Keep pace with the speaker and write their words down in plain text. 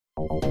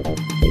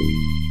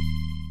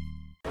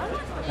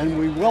And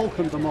we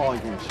welcome the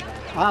migrants.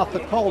 Arthur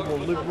Caldwell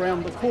lived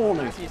round the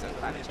corner.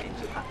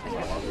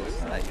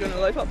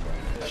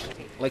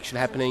 Election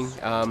happening,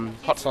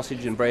 hot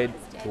sausage and bread,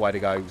 the way to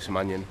go with some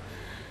onion.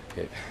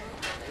 Yeah.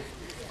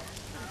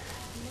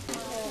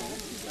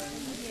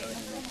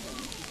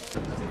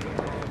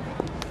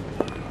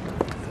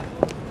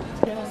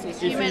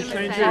 If you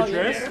change your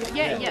address,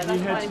 yeah, you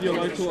head to your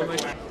local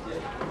election.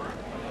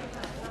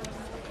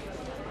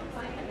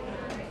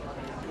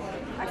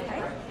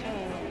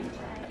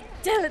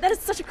 Damn it, that is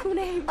such a cool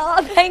name.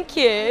 Oh, thank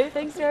you.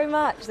 Thanks very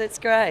much. That's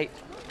great.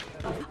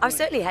 I've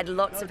certainly had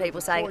lots of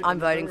people saying, I'm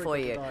voting for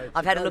you.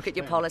 I've had a look at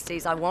your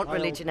policies. I want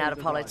religion out of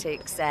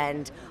politics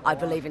and I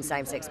believe in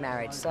same-sex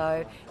marriage.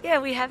 So, yeah,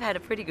 we have had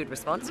a pretty good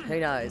response. Who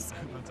knows?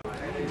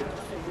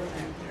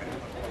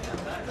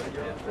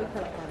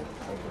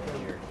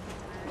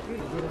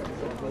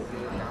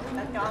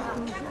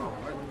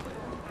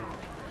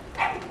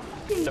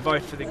 The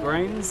vote for the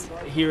Greens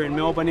here in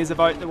Melbourne is a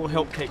vote that will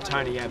help keep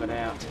Tony Abbott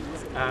out.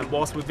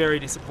 Whilst we're very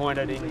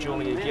disappointed in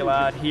Julia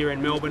Gillard, here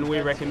in Melbourne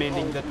we're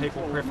recommending that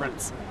people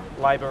preference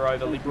Labor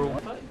over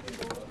Liberal.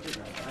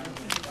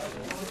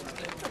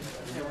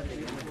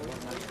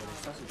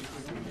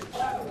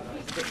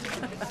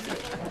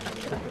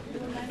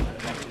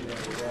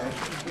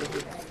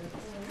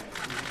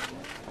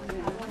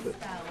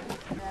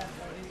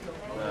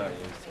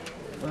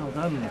 Well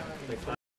done.